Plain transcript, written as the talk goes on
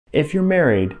If you're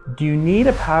married, do you need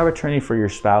a power of attorney for your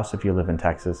spouse if you live in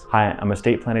Texas? Hi, I'm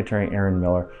estate planning attorney Aaron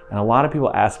Miller, and a lot of people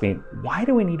ask me, why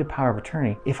do we need a power of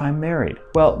attorney if I'm married?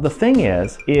 Well, the thing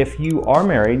is, if you are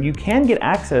married, you can get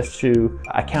access to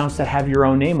accounts that have your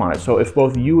own name on it. So if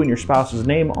both you and your spouse's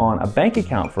name on a bank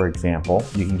account, for example,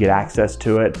 you can get access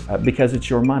to it because it's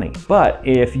your money. But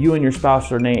if you and your spouse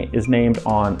is named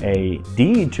on a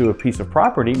deed to a piece of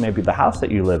property, maybe the house that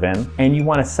you live in, and you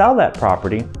want to sell that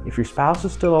property, if your spouse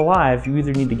is still alive, you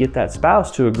either need to get that spouse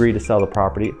to agree to sell the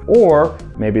property, or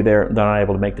maybe they're not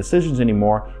able to make decisions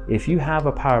anymore. If you have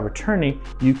a power of attorney,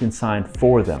 you can sign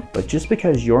for them. But just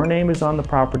because your name is on the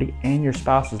property and your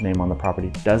spouse's name on the property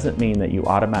doesn't mean that you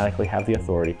automatically have the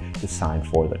authority to sign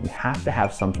for them. You have to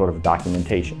have some sort of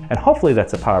documentation, and hopefully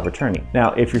that's a power of attorney.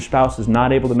 Now, if your spouse is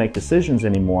not able to make decisions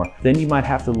anymore, then you might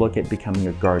have to look at becoming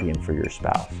a guardian for your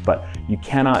spouse. But you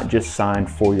cannot just sign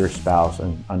for your spouse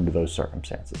under those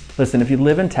circumstances. Listen, if you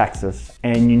live in Texas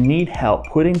and you need help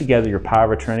putting together your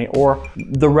power of attorney or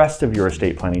the rest of your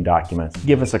estate planning documents,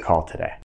 give us a call today.